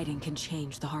Wake's writing can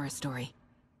change the horror story.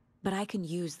 But I can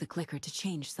use the clicker to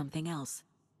change something else.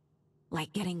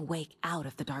 Like getting Wake out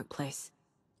of the dark place.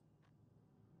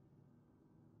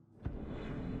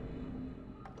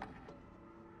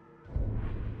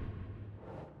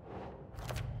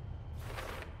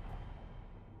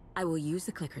 I will use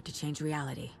the clicker to change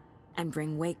reality, and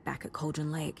bring Wake back at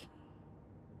Cauldron Lake.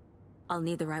 I'll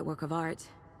need the right work of art,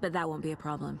 but that won't be a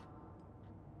problem.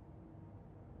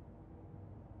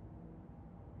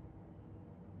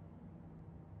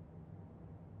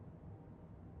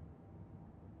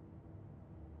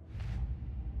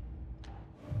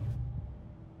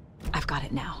 I've got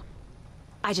it now.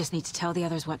 I just need to tell the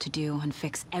others what to do and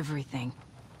fix everything.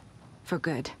 For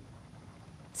good.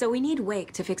 So we need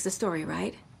Wake to fix the story,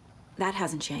 right? That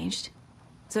hasn't changed.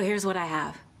 So here's what I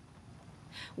have.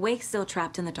 Wake's still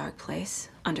trapped in the dark place,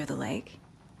 under the lake.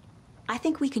 I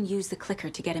think we can use the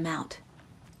clicker to get him out.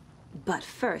 But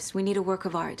first, we need a work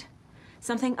of art.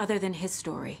 Something other than his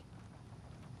story.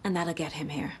 And that'll get him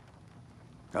here.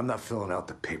 I'm not filling out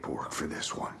the paperwork for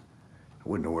this one. I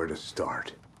wouldn't know where to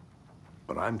start.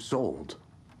 But I'm sold.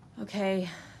 Okay.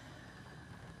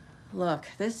 Look,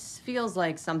 this feels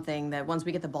like something that once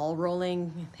we get the ball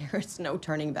rolling, there's no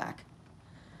turning back.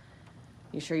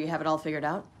 You sure you have it all figured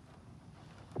out?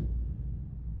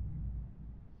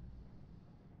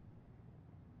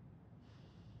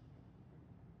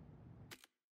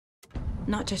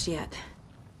 Not just yet.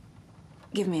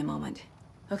 Give me a moment.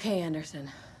 Okay,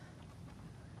 Anderson.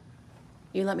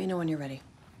 You let me know when you're ready.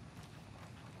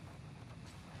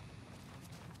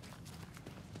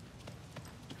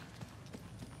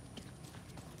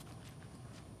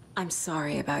 I'm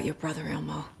sorry about your brother,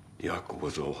 Elmo. Jaco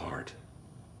was all heart.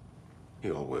 He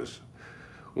always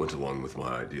went along with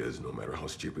my ideas, no matter how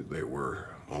stupid they were.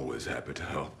 Always happy to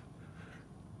help.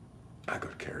 I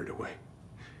got carried away.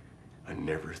 I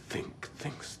never think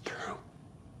things through.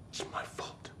 It's my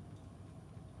fault.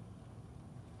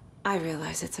 I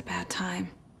realize it's a bad time.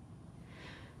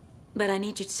 But I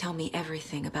need you to tell me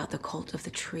everything about the cult of the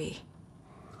tree.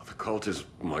 The cult is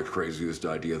my craziest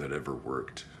idea that ever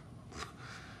worked.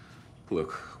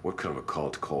 Look, what kind of a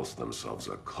cult calls themselves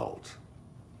a cult?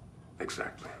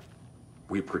 Exactly.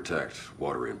 We protect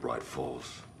water in Bright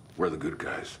Falls. We're the good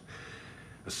guys.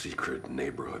 A secret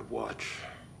neighborhood watch.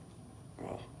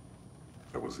 Well,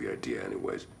 that was the idea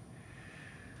anyways.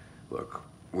 Look,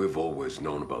 we've always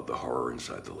known about the horror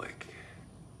inside the lake.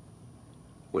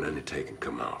 When any Taken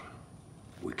come out,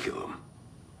 we kill them.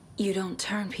 You don't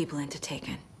turn people into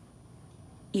Taken.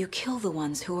 You kill the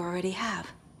ones who already have.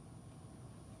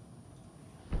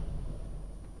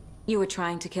 You were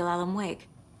trying to kill Alan Wake.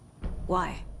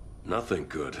 Why? Nothing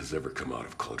good has ever come out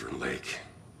of Cauldron Lake.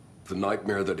 The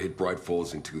nightmare that hit Bright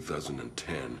Falls in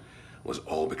 2010 was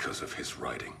all because of his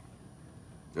writing.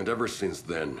 And ever since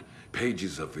then,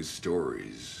 pages of his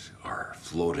stories are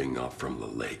floating up from the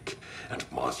lake, and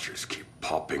monsters keep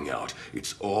popping out.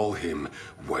 It's all him,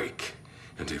 Wake.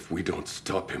 And if we don't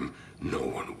stop him, no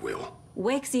one will.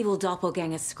 Wake's evil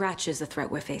doppelganger Scratch is the threat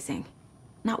we're facing,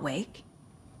 not Wake.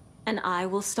 And I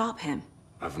will stop him.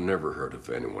 I've never heard of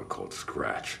anyone called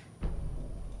Scratch.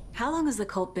 How long has the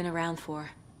cult been around for?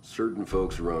 Certain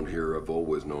folks around here have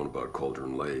always known about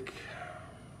Cauldron Lake.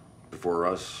 Before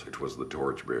us, it was the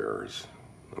Torchbearers.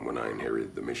 And when I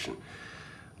inherited the mission,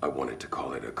 I wanted to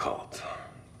call it a cult.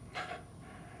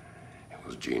 It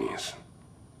was genius.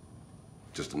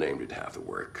 Just a name did half the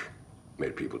work.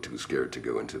 Made people too scared to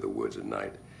go into the woods at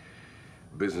night.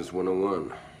 Business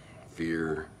 101.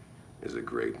 Fear is a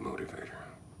great motivator.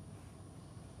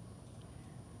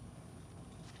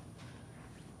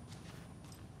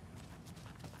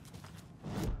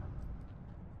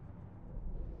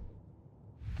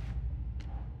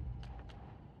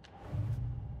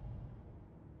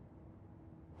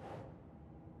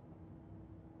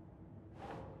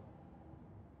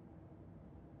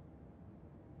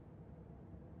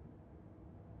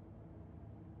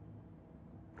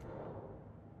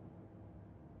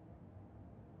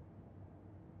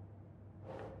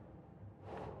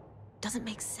 Doesn't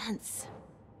make sense.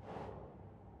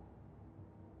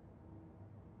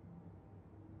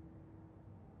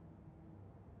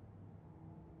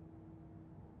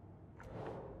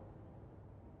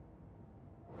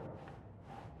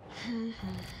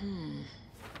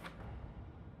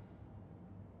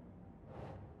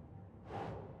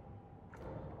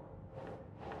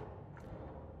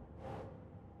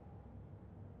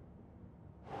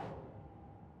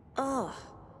 Ugh.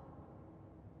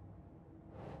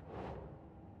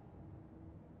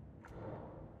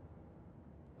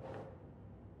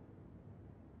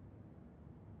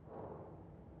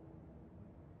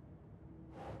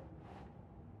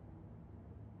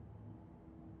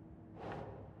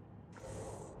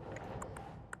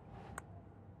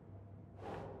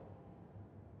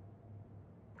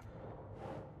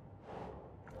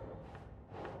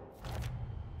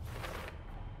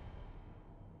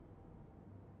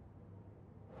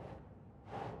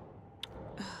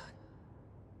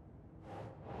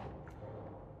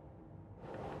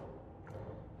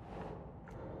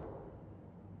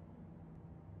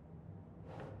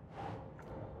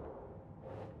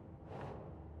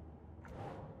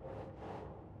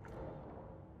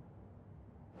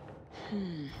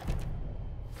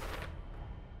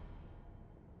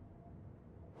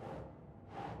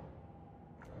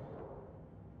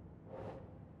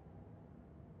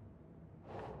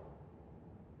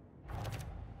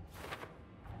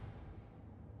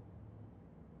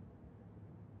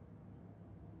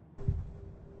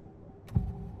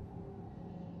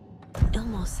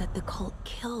 Ilmo said the cult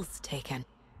kills Taken.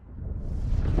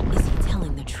 Is he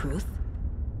telling the truth?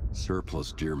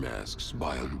 Surplus deer masks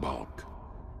buy in bulk.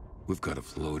 We've got a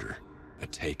floater, a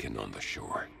Taken on the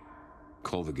shore.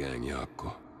 Call the gang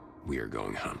Yako. We are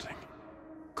going hunting.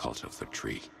 Cult of the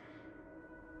Tree.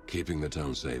 Keeping the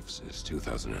town safe since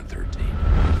 2013.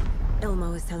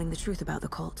 Ilmo is telling the truth about the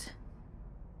cult.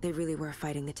 They really were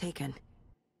fighting the Taken.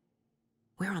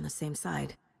 We're on the same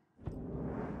side.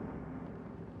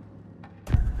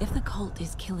 If the cult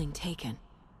is killing Taken,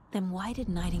 then why did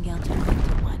Nightingale turn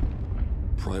into one?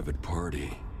 Private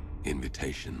party.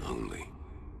 Invitation only.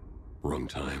 Wrong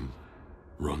time,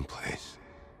 wrong place.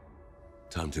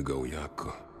 Time to go,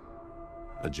 Yako.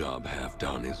 A job half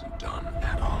done isn't done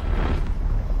at all.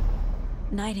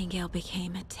 Nightingale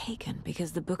became a Taken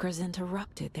because the Bookers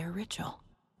interrupted their ritual.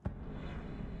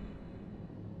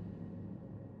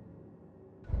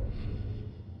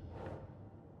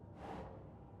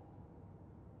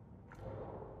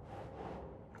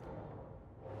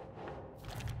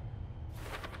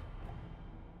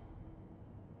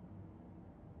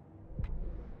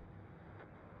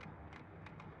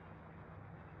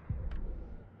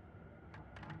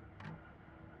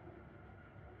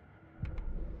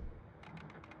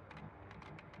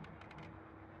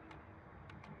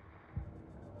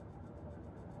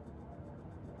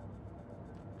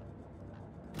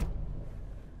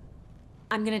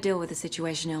 I'm gonna deal with the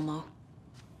situation, Ilmo.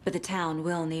 But the town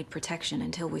will need protection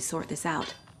until we sort this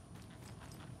out.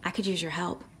 I could use your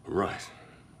help. Right.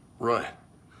 Right.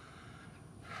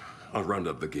 I'll round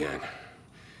up the gang.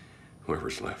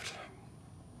 Whoever's left.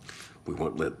 We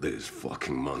won't let these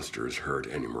fucking monsters hurt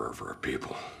any more of our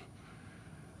people.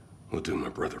 We'll do my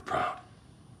brother proud.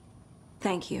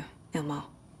 Thank you, Ilmo.